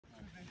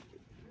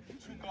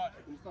guard.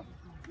 Let's go.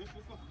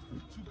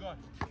 2 guard.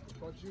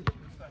 Got you.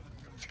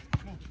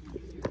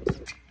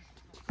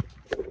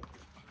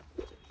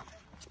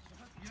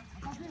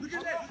 Look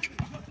at that.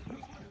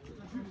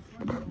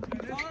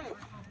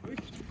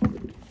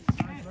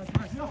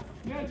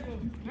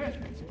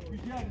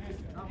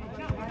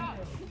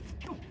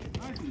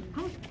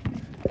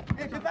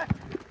 Hey, get back.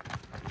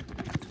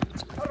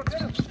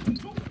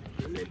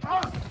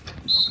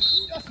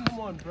 Just come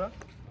on, bro.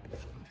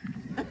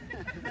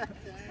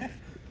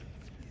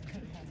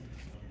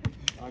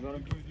 I got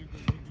him. Good.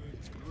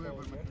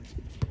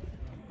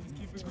 Just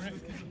keep it great.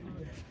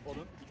 Hold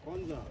on.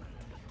 Kwanza.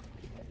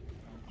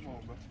 Come on,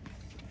 bro.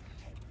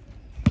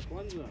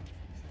 Kwanza.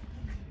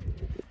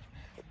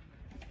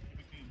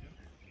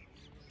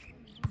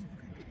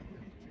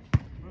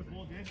 First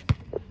ball, Dan.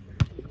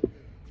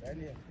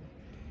 Daniel.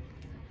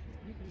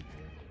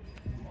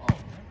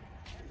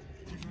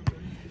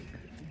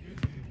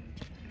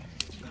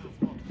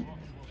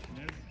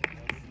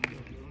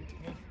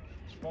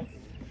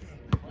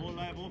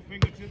 All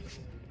fingertips.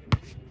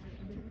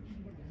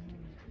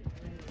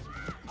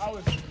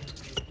 Out.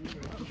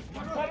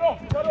 Cut off.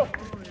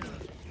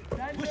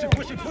 Push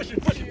it.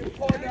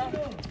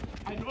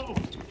 I know.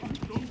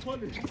 Don't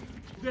pull it.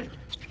 There.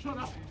 Shut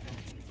up.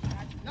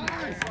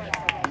 Nice.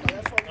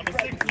 Number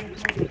 6.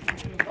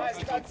 Nice,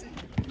 Tati.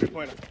 Good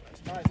pointer.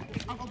 Nice.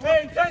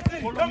 Hey, Tyson,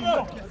 come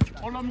on.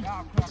 Hold on me.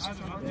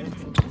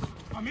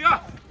 Come here.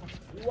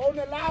 We won't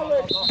allow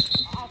it.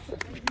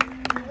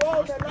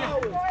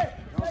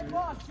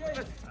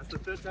 That's the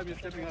third time you're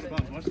stepping out of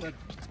bounds. Watch that.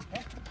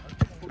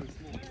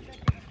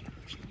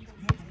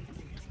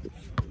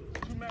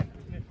 Two men.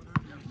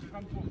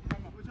 Come on.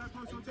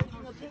 I'm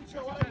taking a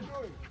picture. What are you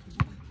doing?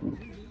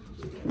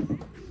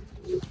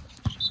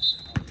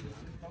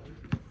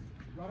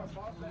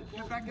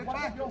 Get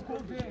back.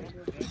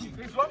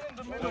 He's one in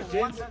the middle.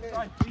 One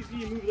side. Easy,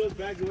 you move those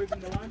bags away from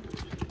the line.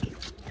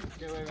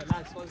 Okay, wait,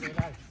 relax.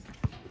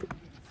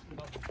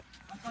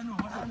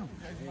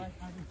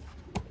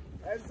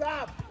 Heads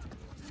up!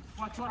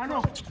 Watch.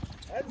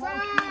 Heads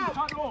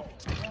up!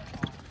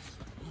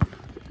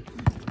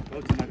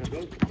 Go, Tanaka, go.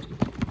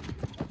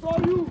 That's all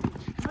you!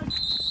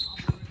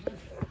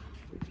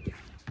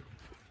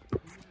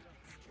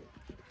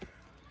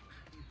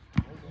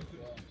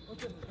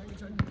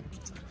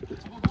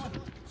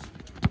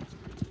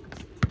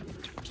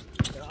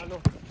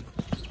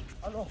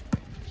 I know.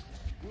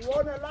 We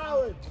won't allow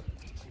it.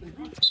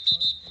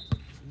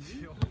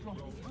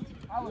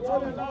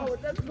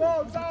 Let's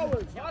go,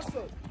 Towers.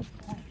 Hustle.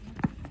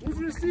 Who's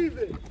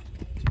receiving?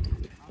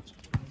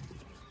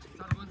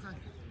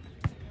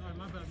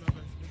 My bad.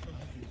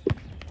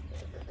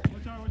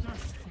 Watch out.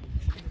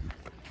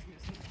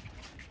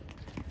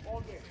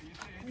 All day.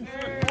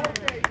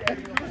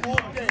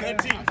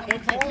 13.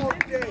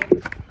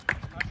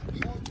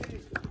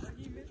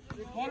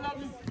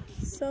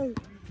 So.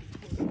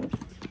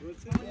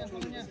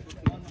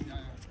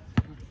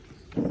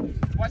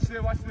 Watch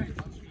there.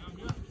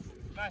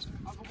 Nice.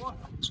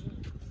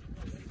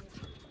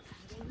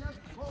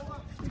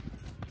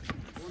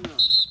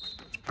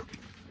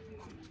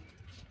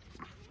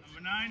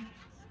 Number 9.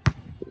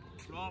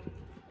 Drop.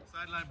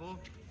 Sideline ball.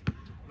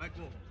 Black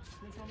ball.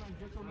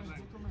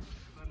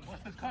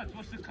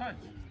 What's the cut?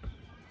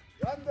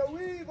 Run the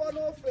weave on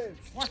offense.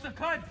 What's the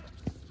cut?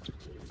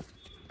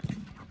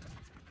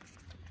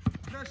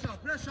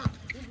 Pressure.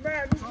 Who's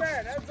man?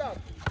 Heads up.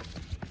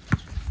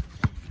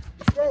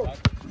 Let's go.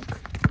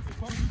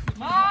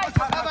 Nice!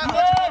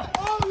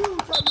 Oh, you,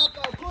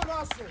 Tanaka. Good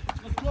hustle.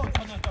 Let's go,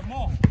 Tanaka.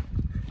 More.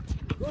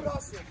 Good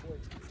hustle, boy.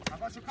 I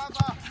got your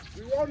cover.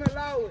 We won't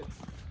allow it.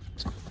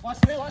 Watch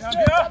there.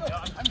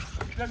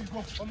 There we go.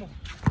 One more.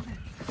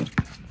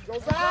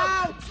 Goes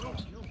out.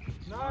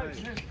 Nice.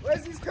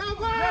 Where's his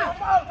cover?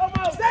 I'm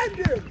out. Send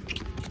him.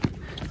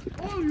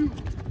 Oh, you.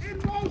 In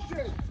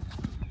motion.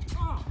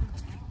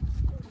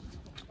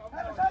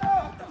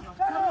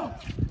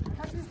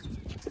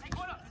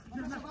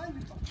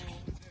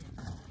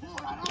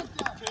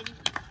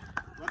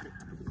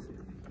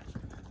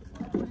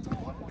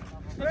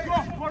 Let's go,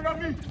 follow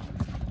me.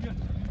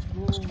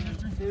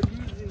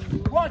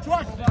 Watch.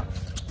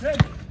 Hey.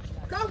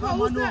 Cover,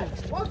 who's that?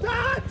 What's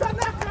that?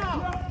 Tanaka!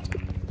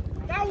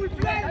 Now we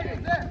play it.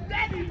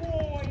 Daddy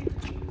boy.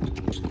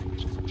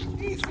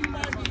 Easy,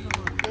 man.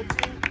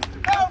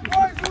 Now,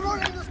 boys, we're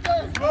running this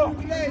game. How we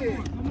play it.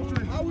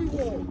 How we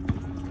walk.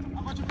 I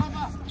got your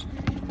cover.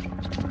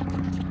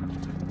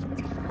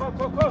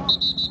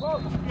 Go.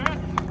 Yes.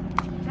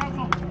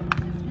 Careful.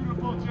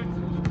 Beautiful, gents.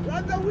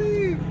 Run the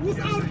weave. Who's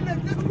out in it?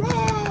 Let's go.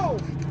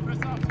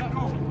 Press up, go.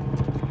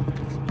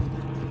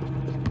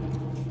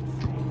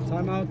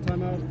 Time out.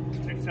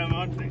 Next time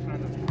out. Nice.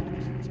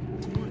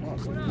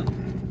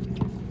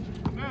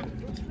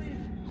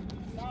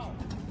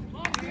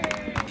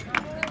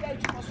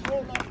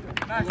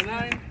 Number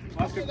 9.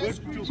 Basket good.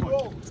 2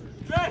 points.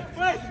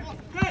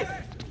 Face.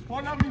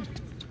 Follow me.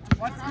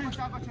 Watch me.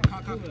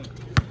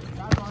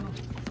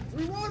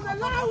 We won't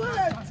allow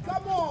it.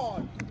 Come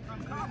on.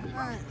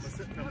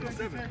 Number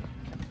 7.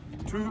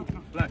 2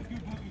 black.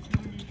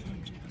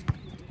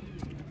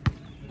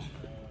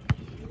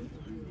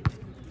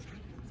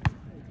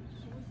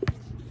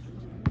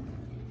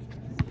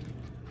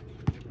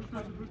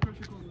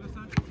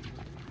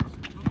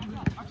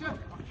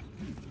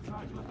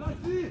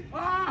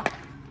 Ah!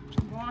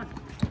 Come on.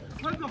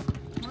 Hold on.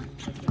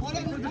 What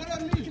on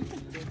me?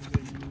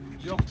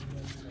 Yo.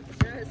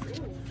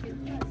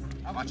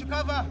 I got you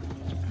cover.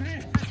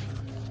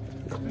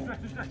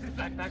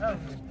 Back.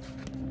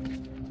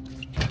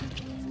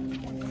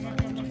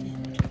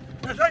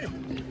 Yes, I am.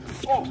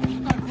 Oh.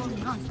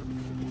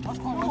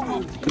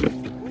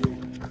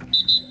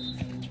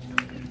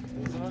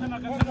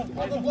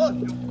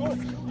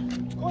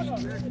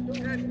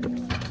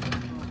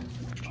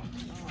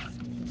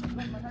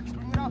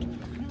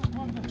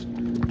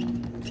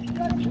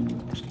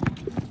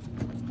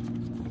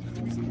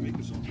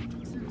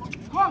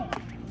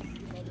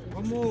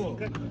 One more.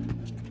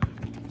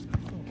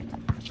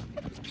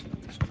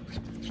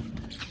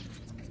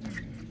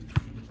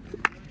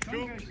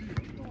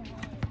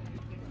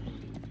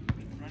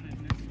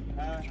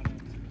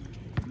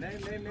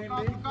 Name.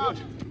 Hold.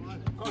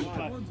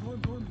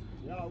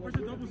 Where's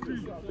the double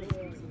screen?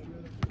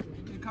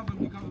 Cover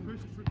me.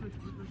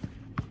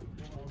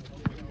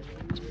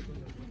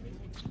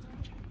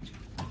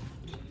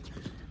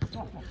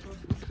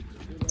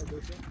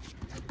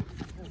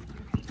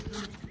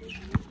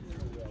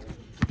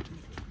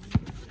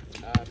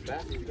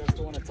 Back, you guys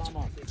still want a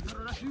timeout? No,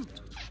 that's you.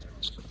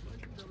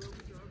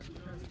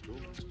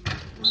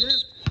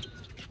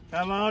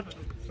 Time out,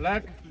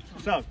 flag,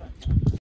 south.